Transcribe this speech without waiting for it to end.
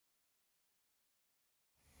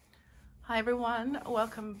Hi everyone,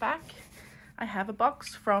 welcome back. I have a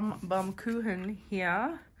box from Baumkuchen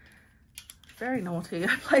here. Very naughty,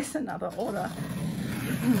 I placed another order.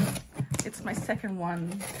 It's my second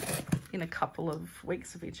one in a couple of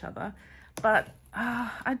weeks of each other. But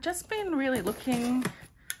I've just been really looking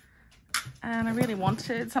and I really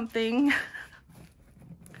wanted something.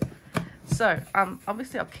 So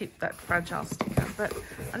obviously I'll keep that fragile sticker, but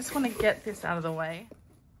I just want to get this out of the way.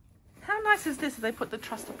 How nice is this? They put the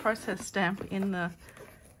trust the process stamp in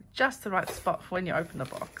just the right spot for when you open the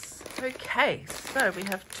box. Okay, so we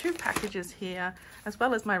have two packages here, as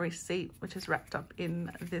well as my receipt, which is wrapped up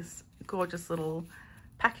in this gorgeous little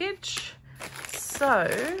package. So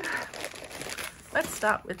let's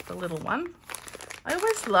start with the little one. I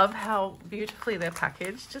always love how beautifully they're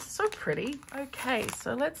packaged, just so pretty. Okay,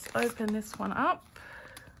 so let's open this one up.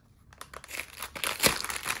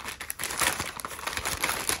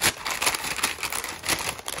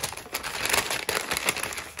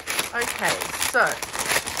 Okay, so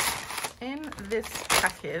in this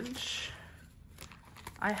package,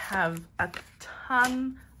 I have a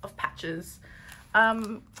ton of patches.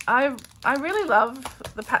 I really love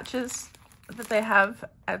the patches that they have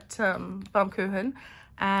at Baumkuchen,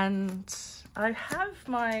 and I have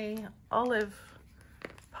my olive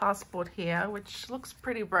passport here, which looks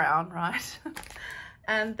pretty brown, right?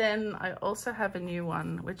 And then I also have a new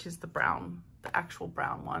one, which is the brown, the actual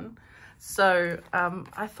brown one. So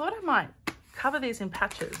I thought I might cover these in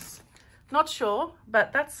patches. Not sure,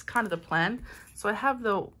 but that's kind of the plan. So I have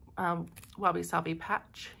the Wabi Sabi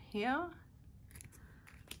patch here.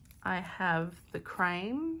 I have the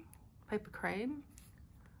crane, paper crane.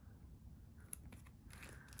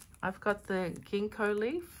 I've got the ginkgo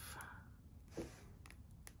leaf.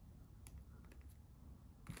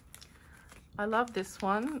 I love this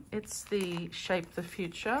one. It's the Shape the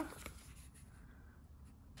Future.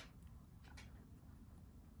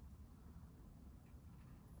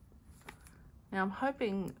 Now I'm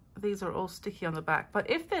hoping these are all sticky on the back, but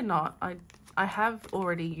if they're not, I have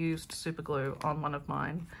already used super glue on one of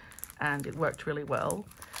mine and it worked really well.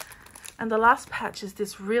 And the last patch is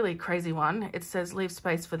this really crazy one. It says leave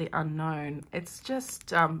space for the unknown. It's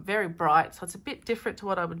just very bright, so it's a bit different to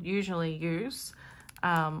what I would usually use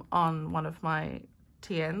on one of my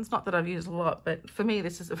TNs. Not that I've used a lot, but for me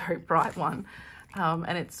this is a very bright one,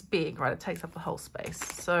 and it's big, right? It takes up the whole space.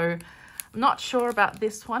 So I'm not sure about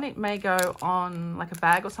this one. It may go on like a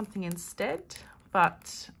bag or something instead,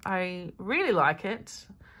 but I really like it.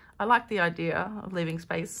 I like the idea of leaving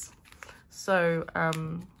space. So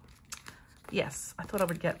yes, I thought I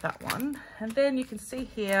would get that one. And then you can see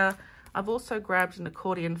here, I've also grabbed an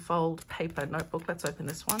accordion fold paper notebook. Let's open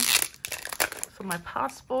this one. For my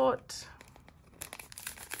passport.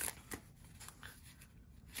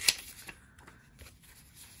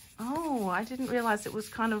 Oh, I didn't realize it was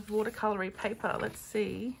kind of watercolory paper. Let's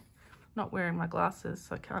see. Not wearing my glasses,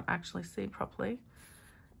 so I can't actually see properly.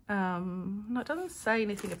 No, it doesn't say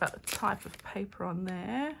anything about the type of paper on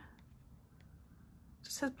there. It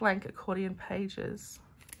just says blank accordion pages.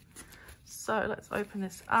 So let's open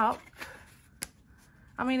this up.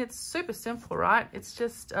 I mean, it's super simple, right? It's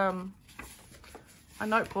just a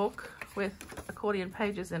notebook with accordion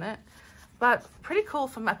pages in it, but pretty cool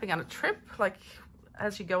for mapping out a trip. Like,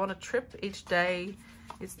 as you go on a trip, each day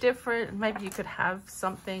is different. Maybe you could have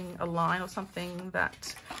something, a line or something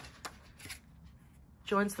that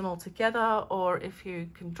joins them all together, or if you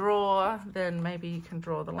can draw, then maybe you can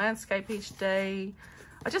draw the landscape each day.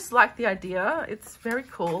 I just like the idea. It's very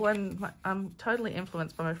cool, and I'm totally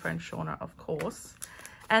influenced by my friend Shauna, of course.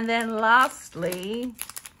 And then lastly,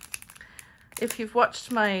 if you've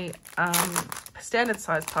watched my standard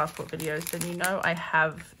size passport videos, then you know I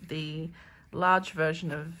have the large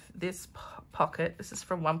version of this pocket. This is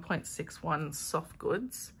from 1.61 Soft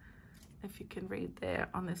Goods, if you can read there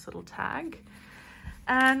on this little tag.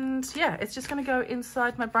 And yeah, it's just going to go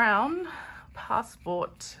inside my brown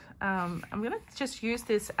passport. I'm going to just use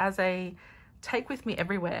this as a take with me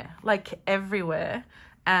everywhere, like everywhere.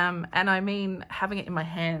 And I mean having it in my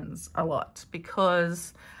hands a lot,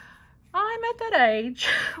 because I'm at that age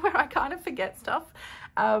where I kind of forget stuff.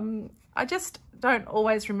 I just don't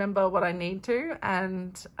always remember what I need to,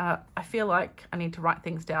 and I feel like I need to write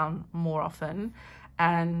things down more often.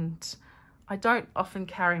 And I don't often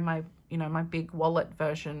carry my, my big wallet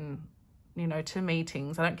version, to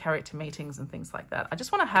meetings. I don't carry it to meetings and things like that. I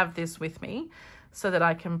just want to have this with me so that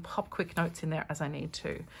I can pop quick notes in there as I need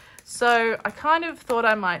to. So I kind of thought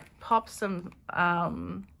I might pop some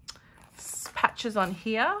patches on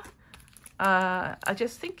here. I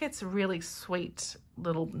just think it's a really sweet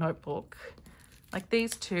little notebook. Like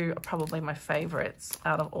these two are probably my favorites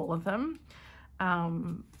out of all of them.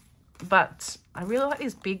 But I really like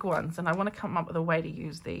these big ones and I want to come up with a way to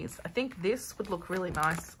use these. I think this would look really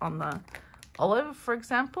nice on the olive, for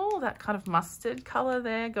example. That kind of mustard color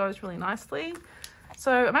there goes really nicely.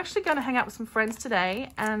 So I'm actually going to hang out with some friends today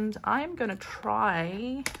and I'm going to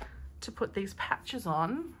try to put these patches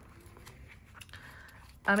on.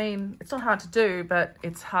 I mean, it's not hard to do, but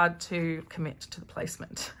it's hard to commit to the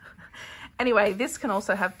placement. Anyway, this can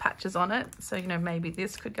also have patches on it. So, you know, maybe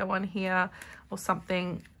this could go on here or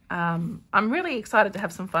something. I'm really excited to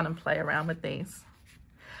have some fun and play around with these.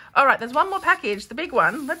 All right, there's one more package, the big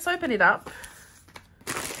one. Let's open it up.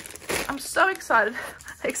 I'm so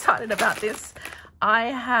excited about this. I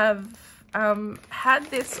have had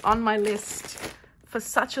this on my list for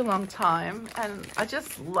such a long time and I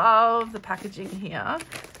just love the packaging here.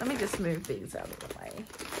 Let me just move these out of the way.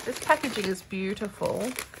 This packaging is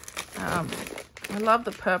beautiful. I love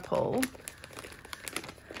the purple.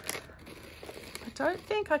 I don't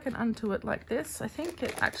think I can undo it like this. I think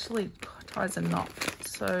it actually ties a knot,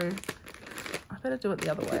 so I better do it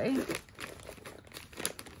the other way.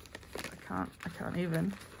 I can't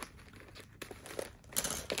even.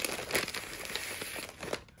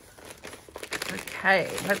 Okay,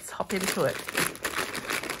 let's hop into it.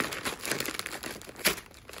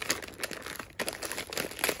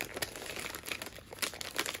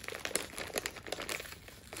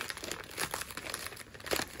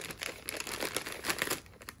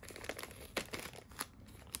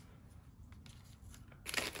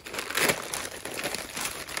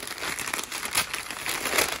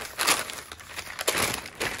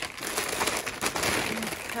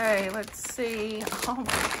 Okay, let's see. Oh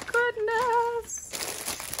my goodness.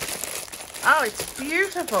 Oh, it's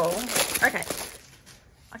beautiful. Okay.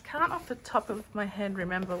 I can't off the top of my head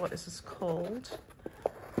remember what this is called,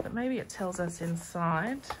 but maybe it tells us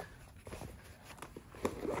inside.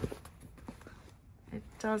 It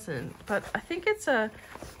doesn't, but I think it's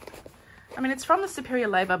it's from the Superior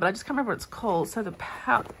Labour, but I just can't remember what it's called. So the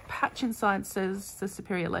patch inside says the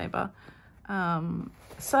Superior Labour.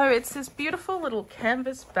 So it's this beautiful little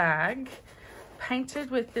canvas bag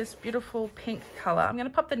painted with this beautiful pink color. I'm going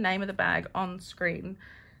to pop the name of the bag on screen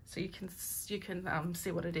so you can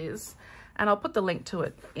see what it is, and I'll put the link to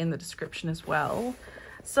it in the description as well.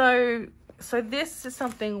 So this is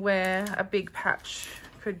something where a big patch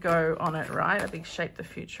could go on it, right? A big Shape the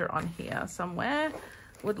Future on here somewhere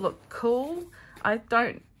would look cool. I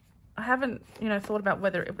haven't, thought about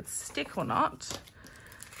whether it would stick or not.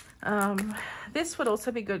 This would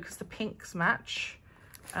also be good because the pinks match.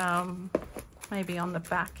 Maybe on the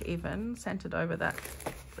back even, centered over that.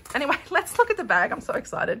 Anyway, let's look at the bag. I'm so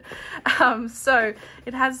excited. So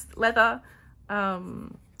it has leather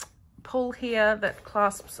pull here that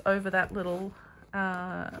clasps over that little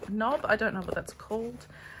knob. I don't know what that's called.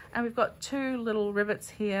 And we've got two little rivets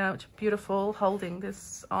here, which are beautiful, holding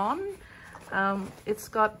this on. It's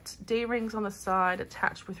got D-rings on the side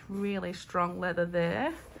attached with really strong leather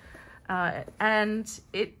there. And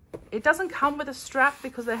it doesn't come with a strap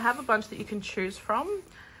because they have a bunch that you can choose from.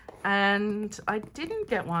 And I didn't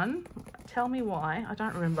get one. Tell me why. I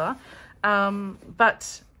don't remember.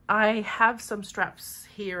 But I have some straps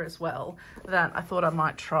here as well that I thought I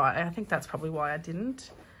might try. I think that's probably why I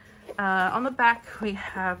didn't. On the back, we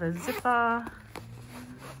have a zipper,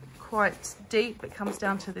 quite deep. It comes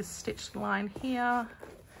down to this stitched line here.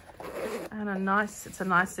 And it's a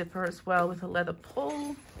nice zipper as well with a leather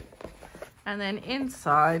pull. And then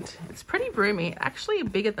inside, it's pretty roomy, actually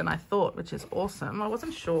bigger than I thought, which is awesome. I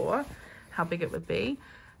wasn't sure how big it would be.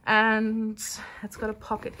 And it's got a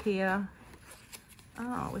pocket here,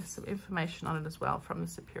 with some information on it as well from the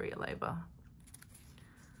Superior Labour.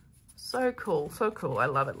 So cool, so cool. I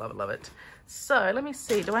love it, love it, love it. So let me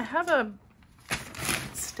see, do I have a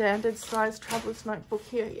standard size traveler's notebook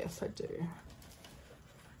here? Yes, I do.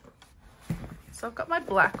 So I've got my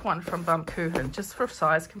black one from Bumkuchen just for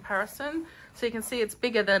size comparison. So you can see it's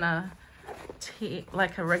bigger than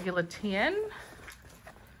like a regular TN.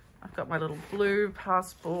 I've got my little blue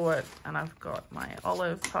passport and I've got my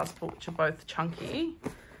olive passport, which are both chunky.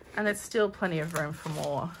 And there's still plenty of room for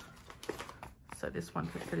more. So this one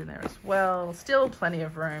could fit in there as well. Still plenty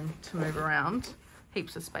of room to move around.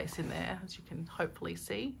 Heaps of space in there, as you can hopefully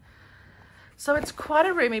see. So it's quite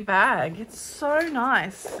a roomy bag. It's so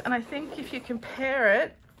nice. And I think if you compare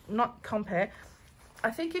it,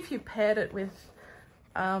 I think if you paired it with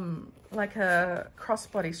like a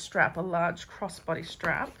crossbody strap, a large crossbody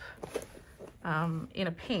strap in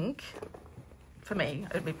a pink, for me,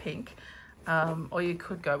 it'd be pink, or you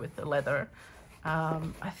could go with the leather.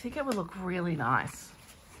 I think it would look really nice.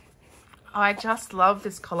 I just love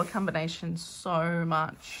this color combination so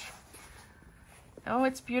much. Oh,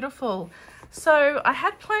 it's beautiful. So I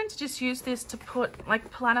had planned to just use this to put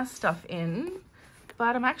like planner stuff in,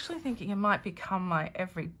 but I'm actually thinking it might become my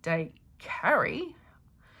everyday carry.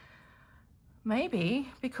 Maybe,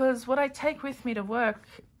 because what I take with me to work,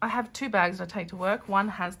 I have 2 bags I take to work. One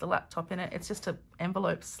has the laptop in it. It's just an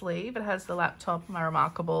envelope sleeve. It has the laptop, my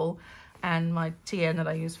Remarkable, and my TN that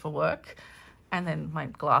I use for work, and then my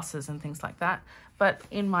glasses and things like that. But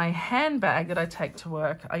in my handbag that I take to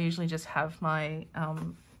work, I usually just have my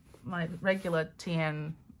my regular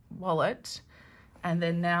TN wallet, and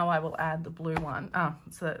then now I will add the blue one.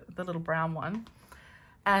 It's the little brown one,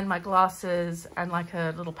 and my glasses, and like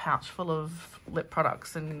a little pouch full of lip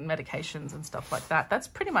products and medications and stuff like that. That's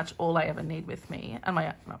pretty much all I ever need with me, and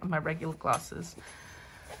my regular glasses.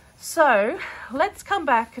 So let's come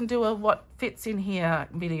back and do a what fits in here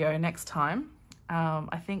video next time.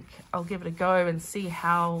 I think I'll give it a go and see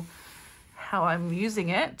how I'm using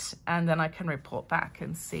it, and then I can report back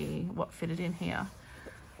and see what fitted in here.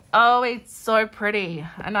 Oh, it's so pretty.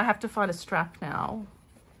 And I have to find a strap now.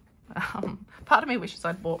 Part of me wishes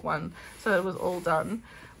I'd bought one so it was all done,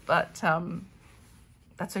 but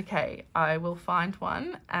that's okay. I will find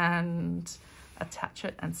one and attach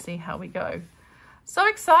it and see how we go. So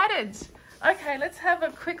excited. Okay, let's have a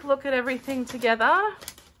quick look at everything together.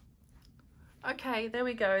 Okay, there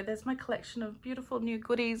we go. There's my collection of beautiful new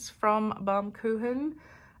goodies from Baumkuchen.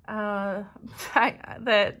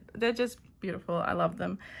 They're just beautiful. I love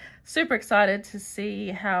them. Super excited to see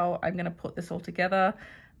how I'm going to put this all together.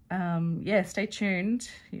 Yeah, stay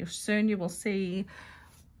tuned. Soon you will see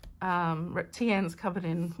TNs covered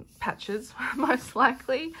in patches, most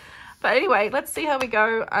likely. But anyway, let's see how we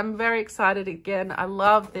go. I'm very excited again. I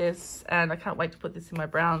love this, and I can't wait to put this in my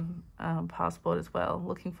brown passport as well.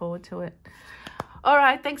 Looking forward to it. All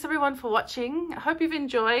right, thanks everyone for watching. I hope you've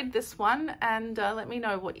enjoyed this one, and let me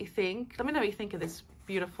know what you think. Let me know what you think of this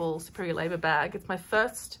beautiful Superior Labour bag. It's my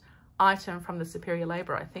first item from the Superior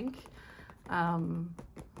Labour, I think.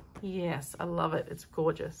 Yes, I love it. It's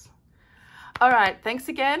gorgeous. All right, thanks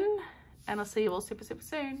again, and I'll see you all super, super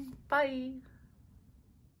soon. Bye.